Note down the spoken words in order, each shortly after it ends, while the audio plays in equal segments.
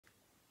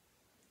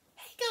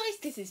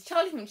this is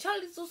Charlie from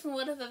Charlie's Awesome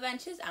World of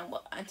Adventures,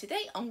 and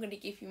today I'm going to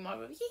give you my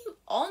review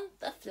on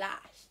The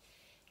Flash.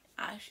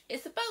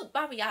 It's about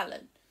Barry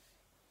Allen,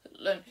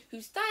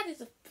 whose dad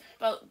is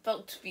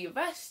about to be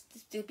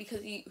arrested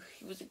because he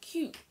was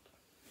accused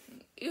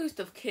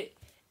of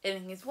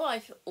killing his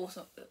wife,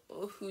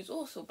 who's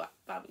also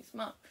Barry's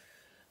mum.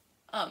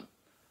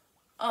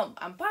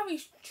 And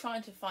Barry's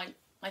trying to find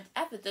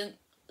evidence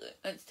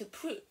to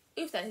prove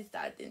that his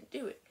dad didn't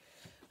do it.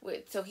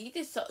 So he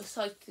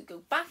decides to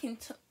go back in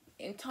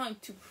time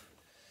to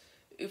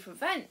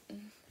prevent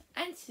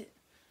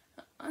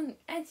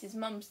his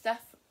mum's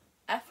death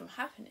from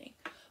happening.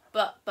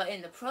 But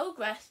in the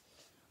progress,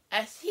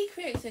 as he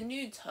creates a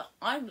new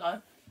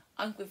timeline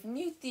and with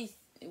no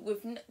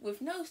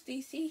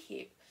DC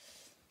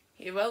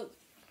heroes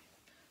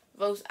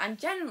and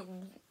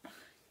generals,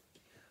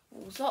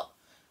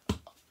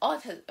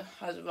 Odd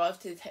has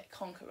arrived to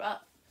conquer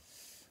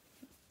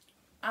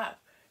Earth.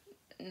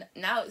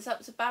 Now it's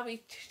up to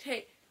Barry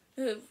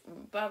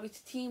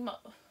to team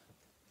up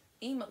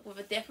with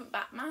a different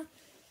Batman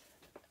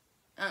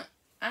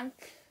and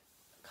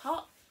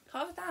carve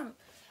it down.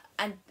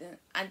 And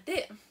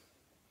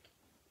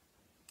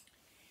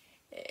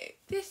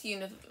this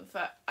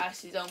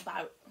universe is owned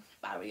by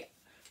Barry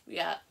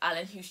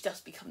Allen, who's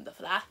just become the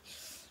Flash,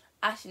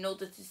 in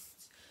order to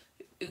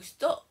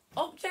stop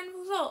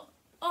General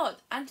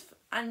Odd and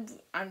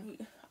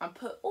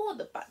put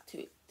order back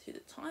to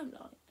the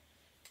timeline.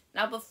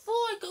 Now, before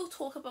I go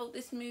talk about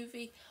this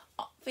movie,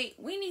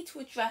 we need to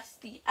address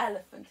the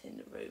elephant in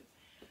the room.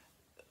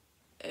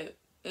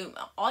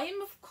 I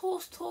am, of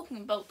course,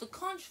 talking about the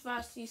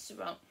controversy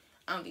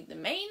surrounding the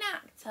main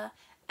actor,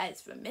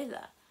 Ezra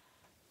Miller.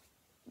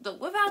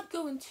 But without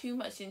going too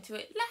much into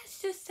it,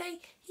 let's just say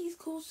he's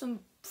caused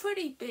some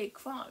pretty big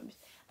crimes,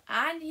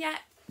 and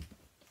yet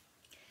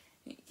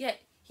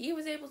he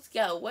was able to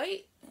get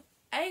away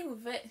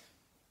with it.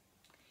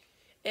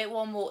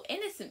 While more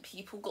innocent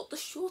people got the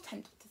short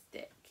end of the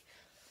stick.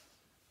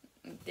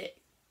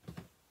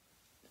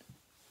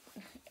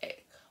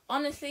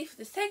 Honestly, for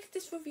the sake of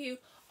this review,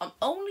 I'm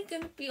only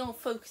going to be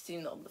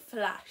focusing on The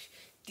Flash.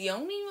 The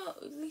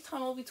only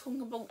time I'll be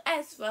talking about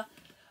Ezra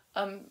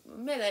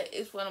Miller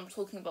is when I'm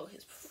talking about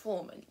his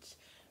performance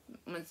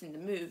in the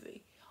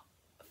movie.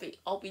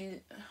 I'll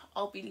be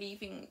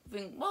leaving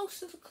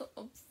most if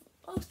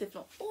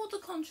not all the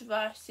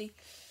controversy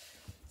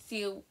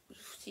see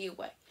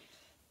away.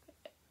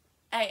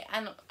 Hey,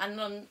 and I'm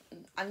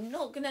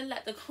not going to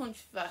let the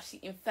controversy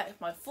infect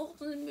my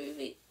thoughts on the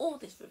movie or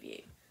this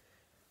review.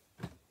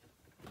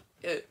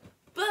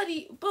 But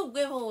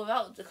with or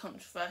without the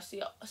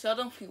controversy, so I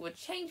don't think it would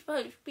change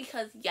much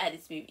because,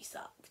 this movie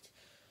sucked.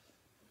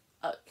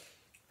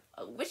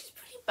 Which is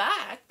pretty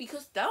bad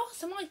because there are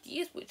some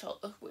ideas which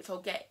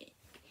I'll get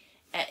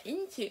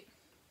into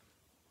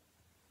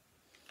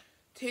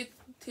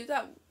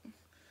that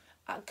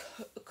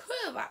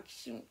could have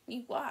actually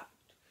worked.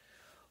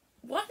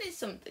 One is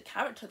some of the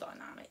character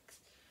dynamics.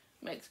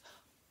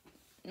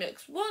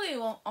 While they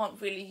aren't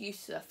really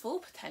used to their full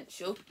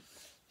potential,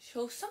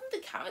 so some of the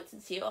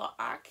characters here are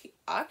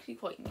actually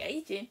quite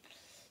engaging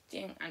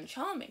and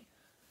charming.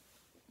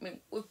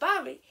 With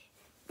Barry,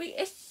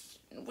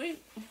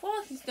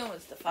 while he's known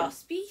as the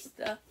fast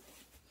speedster,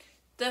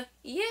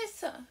 he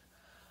is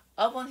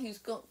one who's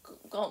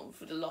gone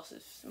through the loss of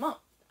his mum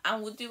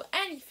and will do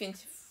anything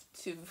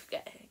to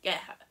get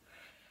her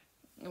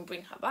and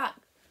bring her back.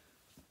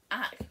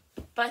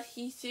 But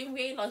he soon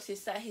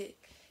realises that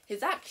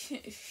his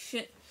actions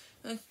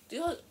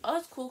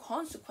does cause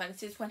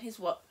consequences when his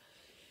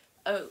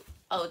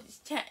old is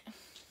checked,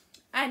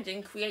 and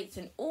then creates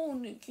an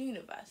all-new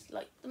universe,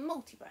 like the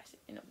multiverse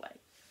in a way.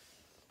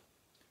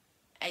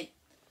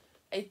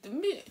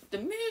 The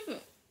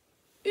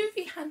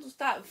movie handles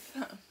that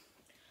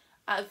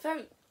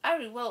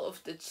very well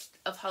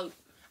of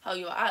how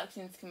your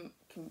actions can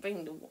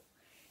bring the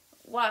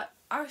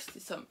artist to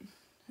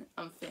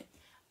something.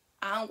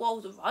 And while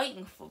the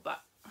writing for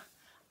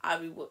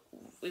Barry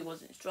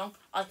wasn't strong,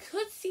 I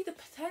could see the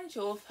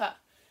potential of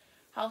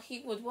how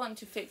he would want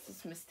to fix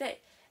his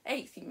mistakes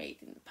he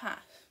made in the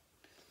past.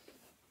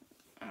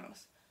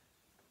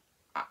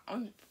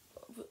 I'm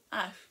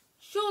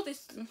sure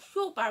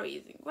Barry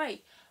isn't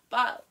great,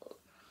 but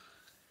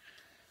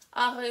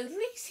at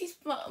least he's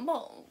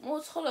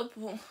more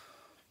tolerable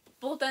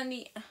than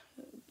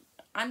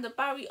the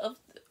Barry of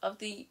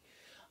the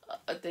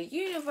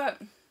universe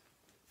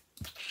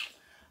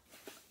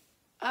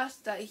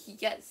that he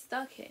gets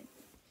stuck in.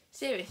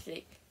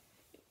 Seriously,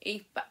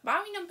 if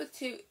Barry number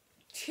two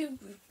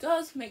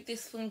does make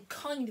this film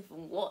kind of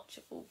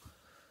unwatchable,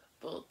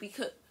 but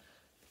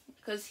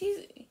because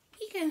he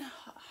can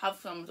have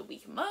some of the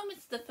weaker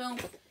moments of the film,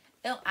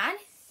 and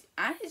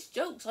his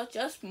jokes are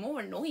just more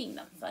annoying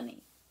than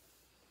funny.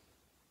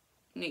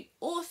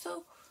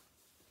 Also,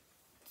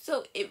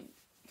 so it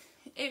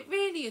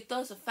really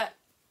does affect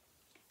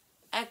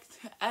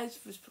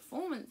Ezra's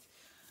performance,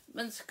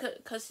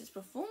 because his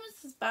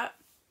performance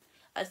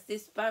as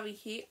this Barry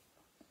here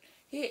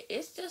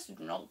is just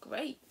not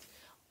great.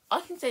 I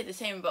can say the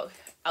same about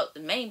the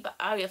main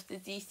area of the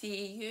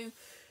DCEU.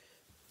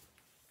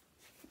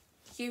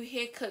 You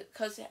here,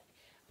 because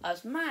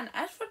as man,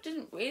 Ezra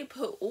didn't really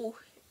put it all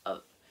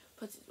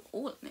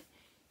in it.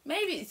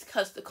 Maybe it's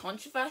because the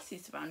controversy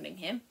surrounding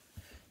him,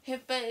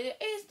 but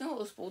it is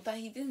noticeable that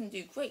he didn't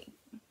do great.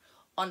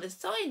 On the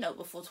side note,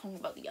 before talking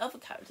about the other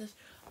characters,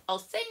 I'll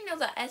say now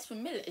that Ezra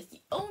Miller is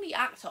the only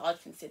actor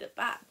I'd consider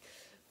bad.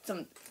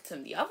 Some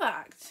of the other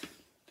acts,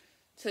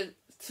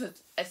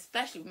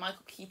 especially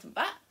Michael Keaton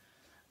back,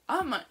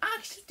 I might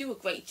actually do a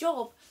great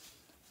job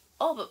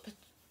of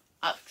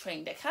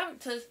portraying their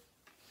characters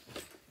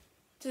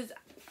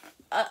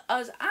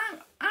as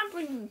I'm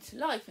bringing them to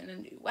life in a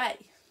new way.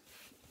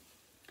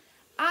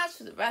 As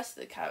for the rest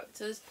of the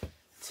characters,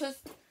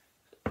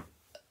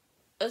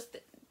 as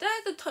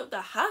they're the type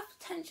that have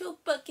potential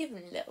but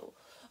given little.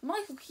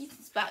 Michael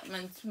Keaton's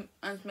Batman's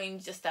mainly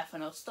just there for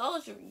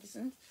nostalgia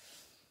reasons.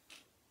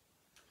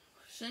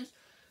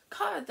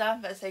 Cara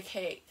Danvers,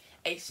 aka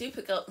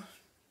Supergirl,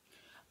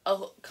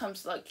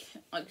 comes like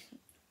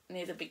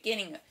near the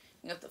beginning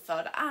of the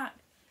third act,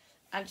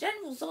 and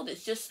General Zod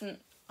is just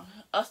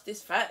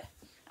this threat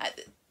at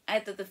the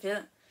end of the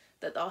film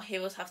that our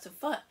heroes have to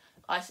fight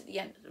at the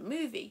end of the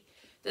movie.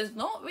 There's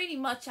not really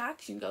much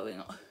action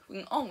going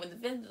on with the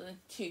villain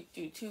to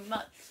do too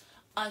much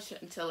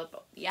until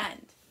about the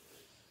end.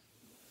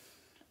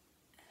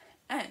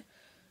 And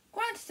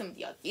granted, some of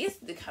the ideas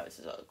of the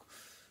characters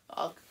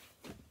are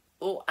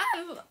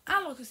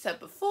and like I said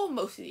before,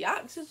 most of the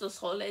actors are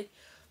solid,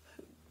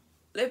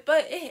 but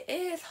it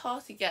is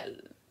hard to get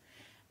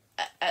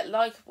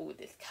likeable with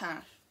this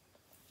cast.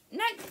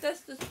 Next,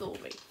 there's the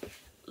story.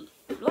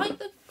 Like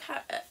the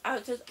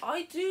characters,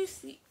 I do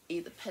see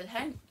the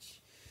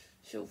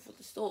potential for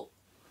the story.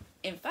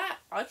 In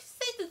fact, I can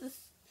say that the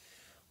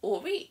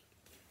story,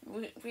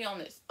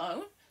 on its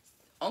own,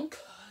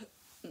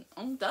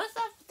 does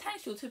have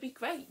potential to be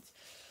great.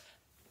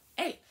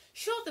 Hey,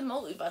 sure, the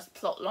multiverse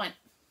plotline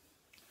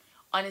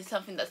is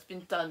something that's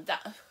been done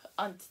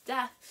unto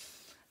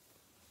death.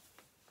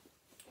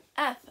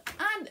 And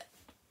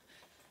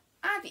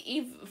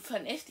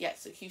even if the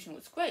execution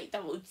was great,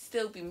 there would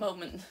still be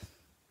moments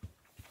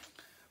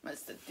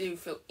that do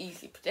feel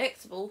easily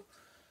predictable,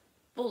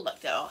 but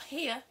like there are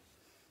here,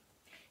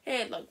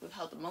 like with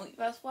how the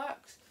multiverse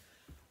works.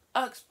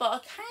 But I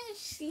can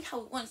see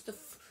how it wants to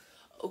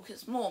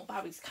focus more on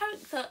Barry's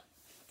character,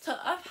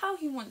 of how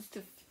he wants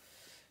to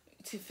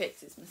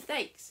fix his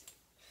mistakes.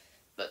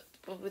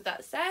 But with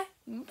that said,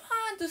 man,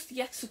 does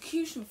the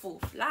execution fall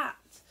flat.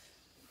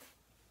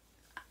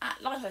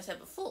 Like I said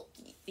before,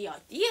 the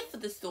idea for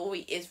the story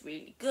is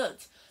really good.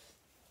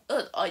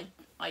 I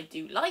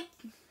do like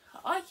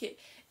it.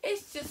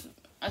 It's just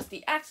as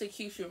the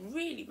execution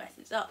really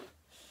messes up.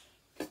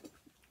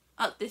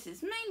 This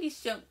is mainly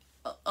shown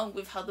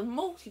with how the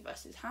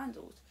multiverse is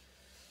handled.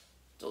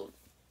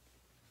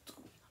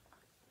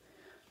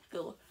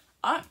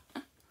 I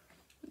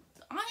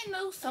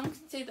know some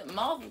can say that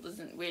Marvel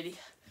doesn't really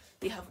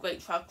have great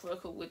track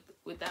record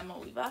with their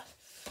multiverse.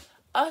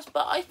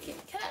 But I can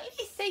at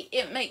least say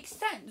it makes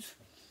sense.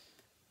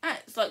 And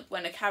it's like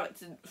when a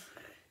character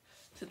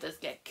does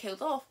get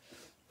killed off,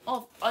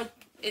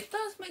 it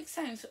does make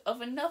sense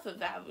of another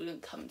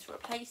variant coming to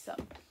replace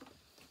them.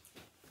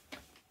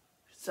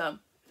 So,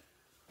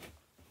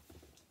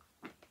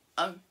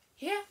 well,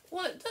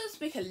 it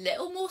does make a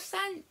little more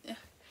sense,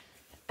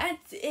 and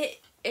it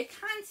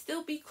can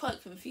still be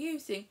quite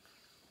confusing.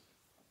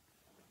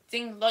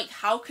 Things like,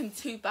 how can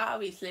two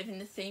Barrys live in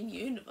the same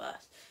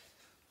universe?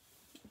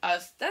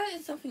 As that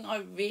is something I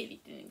really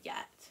didn't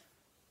get.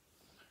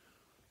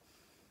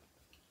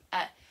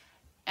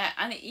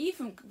 And it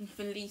even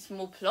leads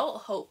more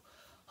plot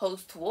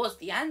holes towards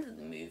the end of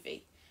the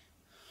movie.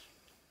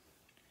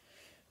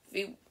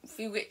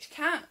 For which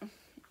can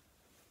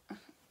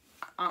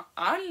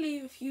I'll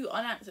leave a few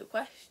unanswered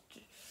questions.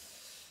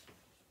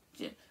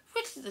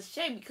 Which is a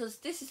shame, because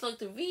this is like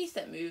the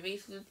reset movie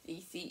for the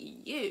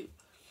DCEU.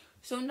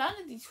 So none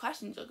of these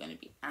questions are going to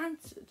be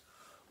answered.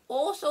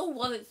 Also,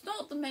 while it's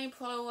not the main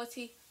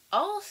priority,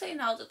 I'll say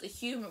now that the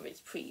humour is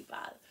pretty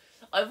bad.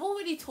 I've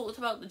already talked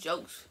about the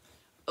jokes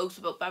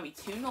also about Barry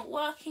 2 not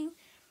working.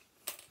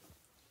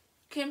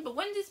 But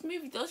when this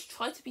movie does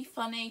try to be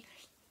funny,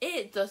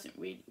 it doesn't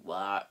really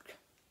work.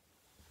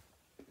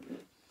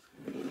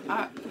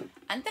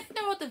 And then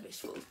there are the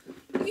visuals.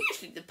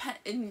 Usually,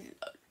 depending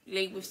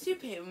with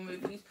superhero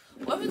movies,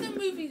 whether the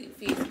movie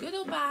feels good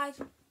or bad,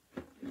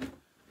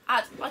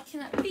 I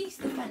can at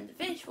least defend the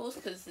visuals,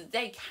 because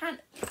they can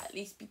at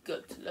least be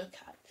good to look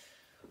at.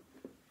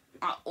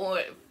 Or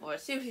for a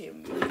superhero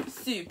movie,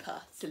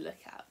 super to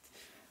look at.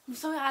 I'm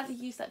sorry I had to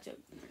use that joke.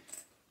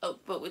 Oh,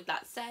 but with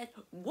that said,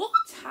 what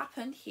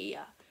happened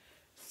here?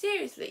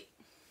 Seriously,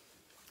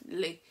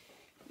 the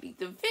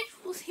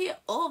visuals here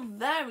are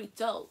very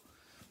dull.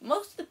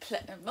 Most of the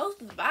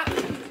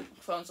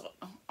backgrounds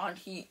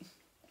aren't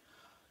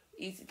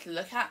easy to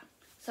look at.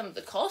 Some of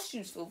the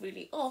costumes feel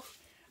really off.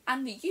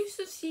 And the use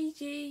of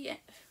CG,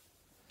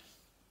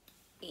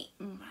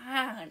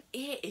 man,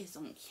 it is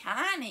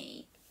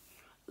uncanny.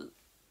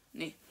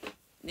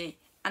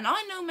 And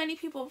I know many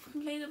people have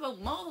complained about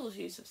Marvel's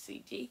use of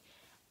CG,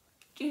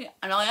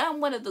 and I am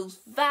one of those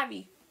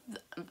very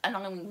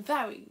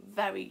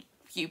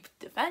few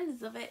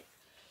defenders of it.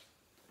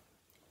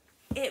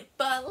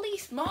 But at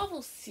least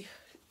Marvel's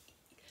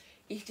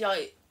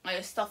CGI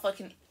stuff I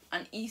can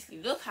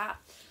easily look at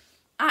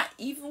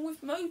even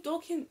with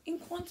MODOK in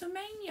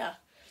Quantumania.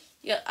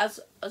 Yeah, as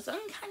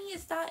uncanny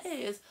as that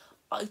is,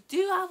 I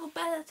do have a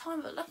better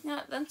time at looking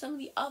at it than some of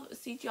the other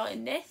CGI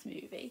in this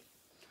movie.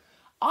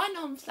 I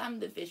know I'm slamming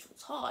the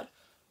visuals hard,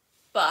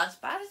 but as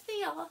bad as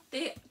they are,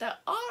 there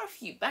are a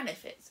few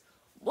benefits.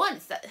 One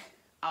is that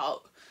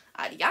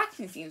the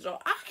action scenes are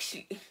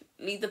actually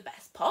the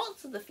best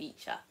parts of the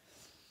feature.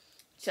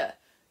 So,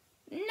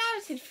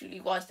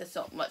 narratively wise, there's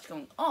not much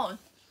going on.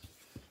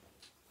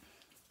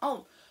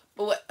 Oh,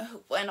 but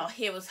when our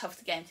heroes have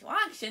to get into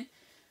action,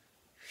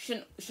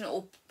 shouldn't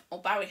all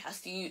Barry has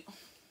to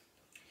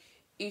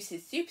use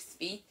his super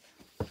speed.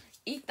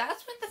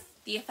 That's when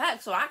the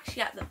effects are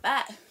actually at the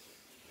best.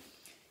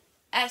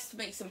 As to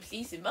make some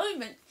pleasing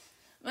moments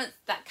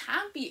that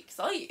can be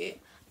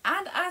exciting,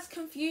 and as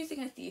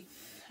confusing as the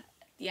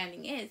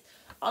ending is,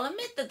 I'll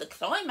admit that the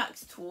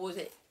climax towards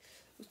it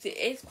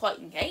is quite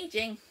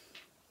engaging.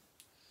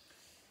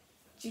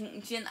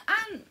 Jin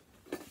and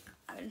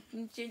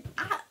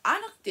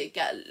did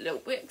get a little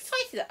bit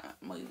excited at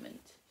that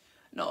moment.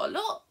 Not a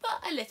lot,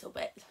 but a little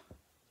bit.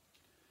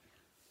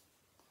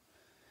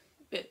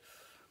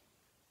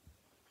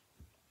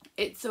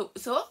 So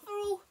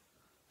overall,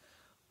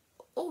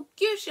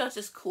 usually I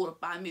just call a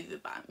bad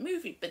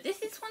movie, but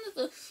this is one of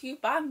the few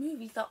bad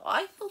movies that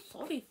I feel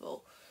sorry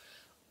for.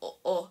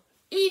 Or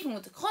even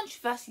with the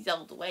controversies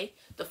out of the way,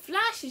 The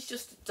Flash is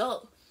just a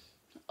dull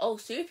old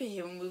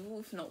superhero movie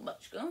with not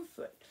much going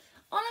for it.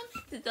 I'll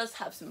admit it does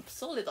have some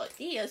solid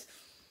ideas.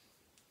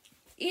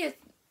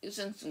 It's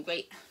done some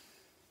great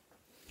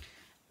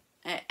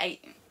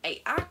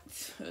eight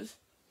actors,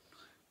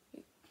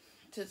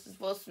 as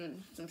well as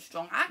some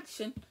strong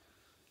action.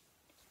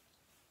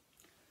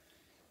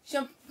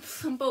 But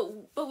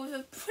with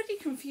a pretty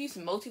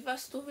confusing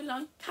multiverse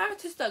storyline,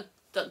 characters that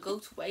go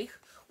to waste,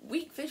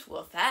 weak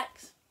visual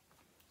effects,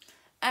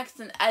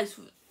 excellent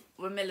Ezra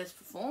Miller's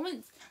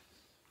performance,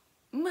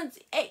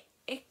 it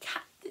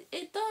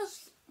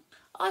does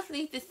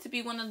lead this to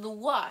be one of the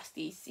worst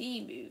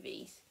DC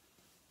movies.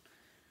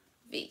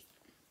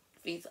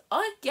 These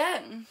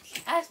again,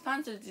 as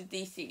fans of the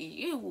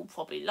DCEU will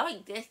probably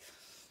like this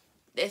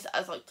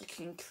as like the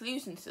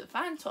conclusion to the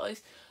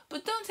franchise,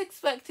 but don't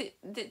expect it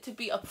to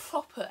be a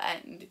proper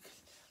end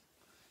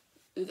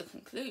to the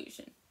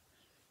conclusion.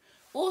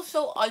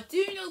 Also, I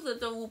do know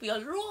that there will be a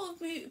lot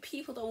of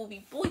people that will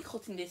be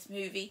boycotting this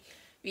movie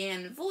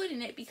and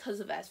avoiding it because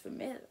of Ezra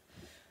Miller.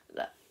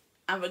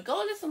 And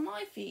regardless of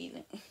my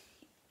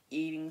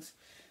feelings,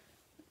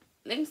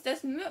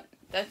 there's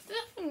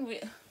nothing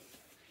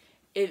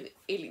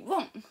really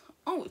wrong.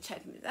 Oh,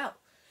 checking this out.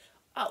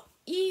 Oh,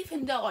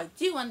 even though I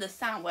do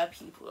understand where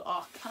people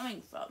are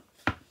coming from.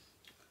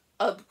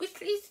 Which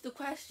leads to the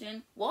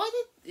question, why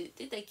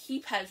did they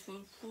keep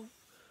Ezra for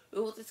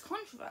all this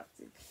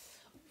controversy?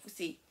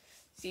 See,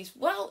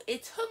 well,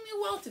 it took me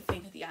a while to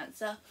think of the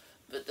answer,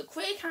 but the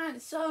quick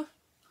answer,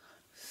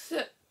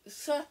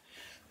 so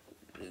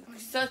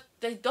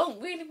they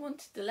don't really want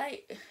to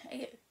delay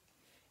it.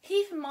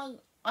 Even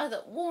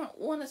either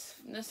Warner's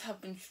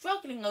have been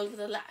struggling over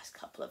the last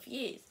couple of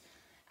years,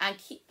 and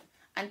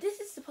this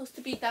is supposed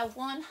to be their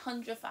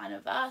 100th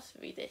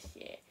anniversary this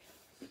year.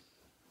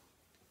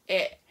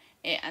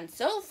 And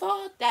so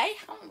far, they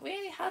haven't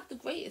really had the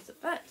greatest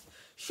effects.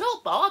 Sure,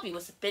 Barbie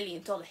was $1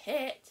 billion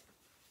hit.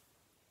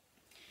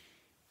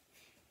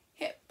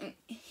 They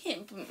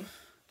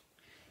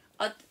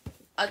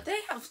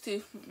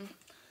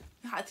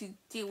had to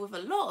deal with a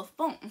lot of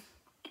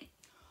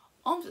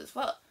bombs as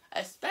well,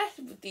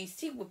 especially with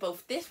DC, with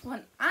both this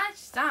one and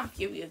Shazam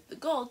Fury of the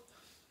Gods,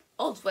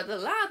 where the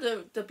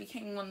latter that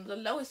became one of the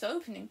lowest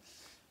opening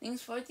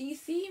things for a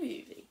DC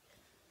movie.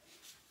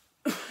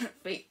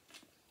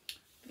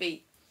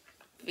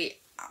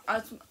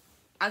 As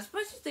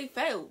much as they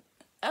failed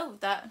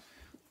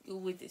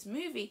with this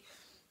movie,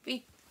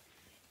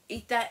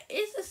 there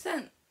is a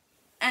sense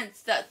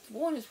that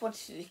Warner's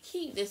wanted to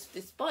keep this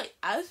despite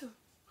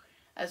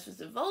Ezra's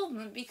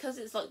involvement, because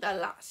it's like their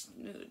last,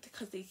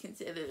 because they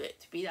consider it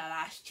to be their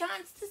last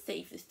chance to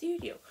save the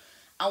studio,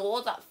 and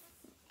while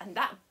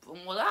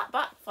that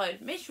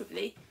backfired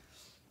miserably,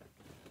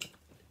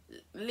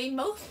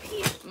 most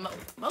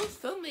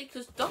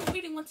filmmakers don't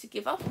really want to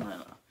give up on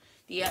it.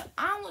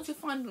 I want to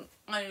find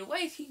a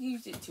way to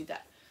use it to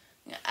their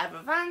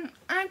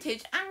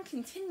advantage and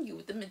continue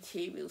with the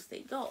materials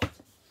they got.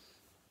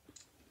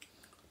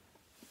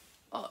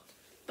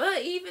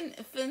 But even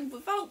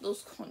without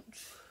those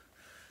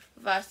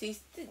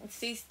controversies,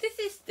 this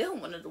is still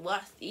one of the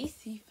worst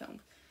DC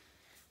films.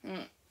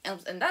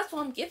 And that's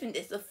why I'm giving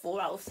this a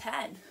 4 out of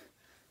 10.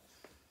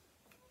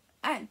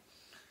 And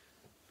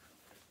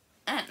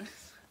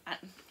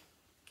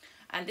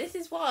this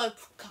is why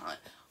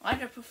I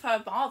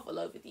prefer Marvel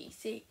over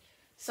DC.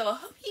 So I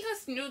hope you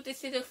guys enjoyed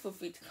this video. Feel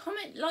free to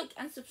comment, like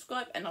and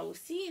subscribe, and I will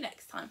see you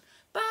next time.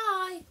 Bye!